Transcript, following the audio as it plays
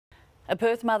A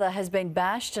Perth mother has been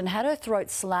bashed and had her throat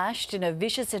slashed in a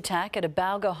vicious attack at a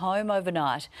Balga home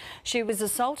overnight. She was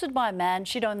assaulted by a man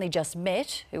she'd only just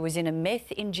met, who was in a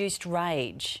meth-induced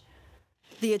rage.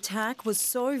 The attack was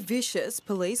so vicious,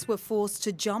 police were forced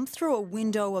to jump through a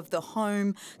window of the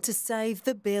home to save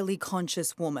the barely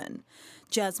conscious woman.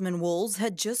 Jasmine Walls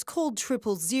had just called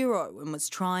 000 and was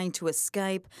trying to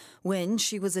escape when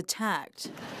she was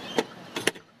attacked.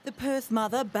 The Perth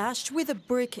mother bashed with a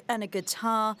brick and a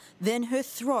guitar, then her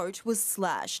throat was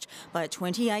slashed by a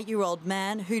 28-year-old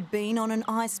man who'd been on an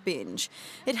ice binge.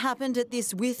 It happened at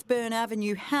this Whitburn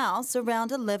Avenue house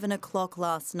around 11 o'clock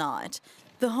last night.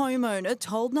 The homeowner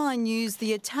told 9 News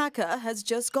the attacker has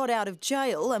just got out of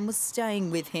jail and was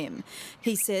staying with him.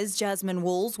 He says Jasmine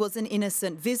Walls was an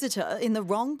innocent visitor in the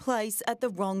wrong place at the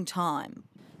wrong time.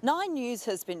 9 News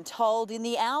has been told in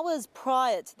the hours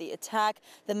prior to the attack,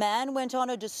 the man went on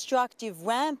a destructive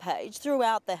rampage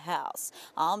throughout the house.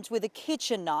 Armed with a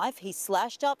kitchen knife, he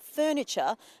slashed up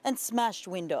furniture and smashed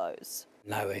windows.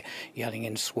 They were yelling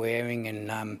and swearing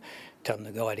and telling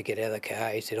the guy to get out of the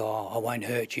car. He said, "Oh, I won't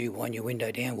hurt you, wind your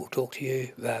window down, we'll talk to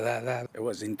you, blah, blah, blah." It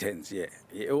was intense, yeah.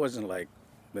 It wasn't like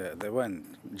they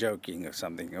weren't joking or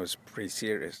something. It was pretty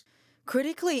serious.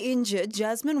 Critically injured,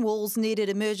 Jasmine Walls needed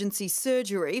emergency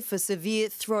surgery for severe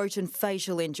throat and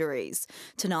facial injuries.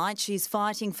 Tonight, she's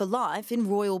fighting for life in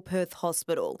Royal Perth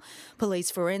Hospital.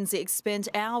 Police forensics spent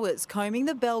hours combing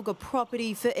the Balga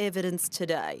property for evidence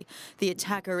today. The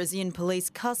attacker is in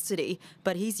police custody,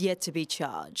 but he's yet to be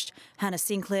charged. Hannah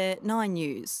Sinclair, 9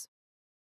 News.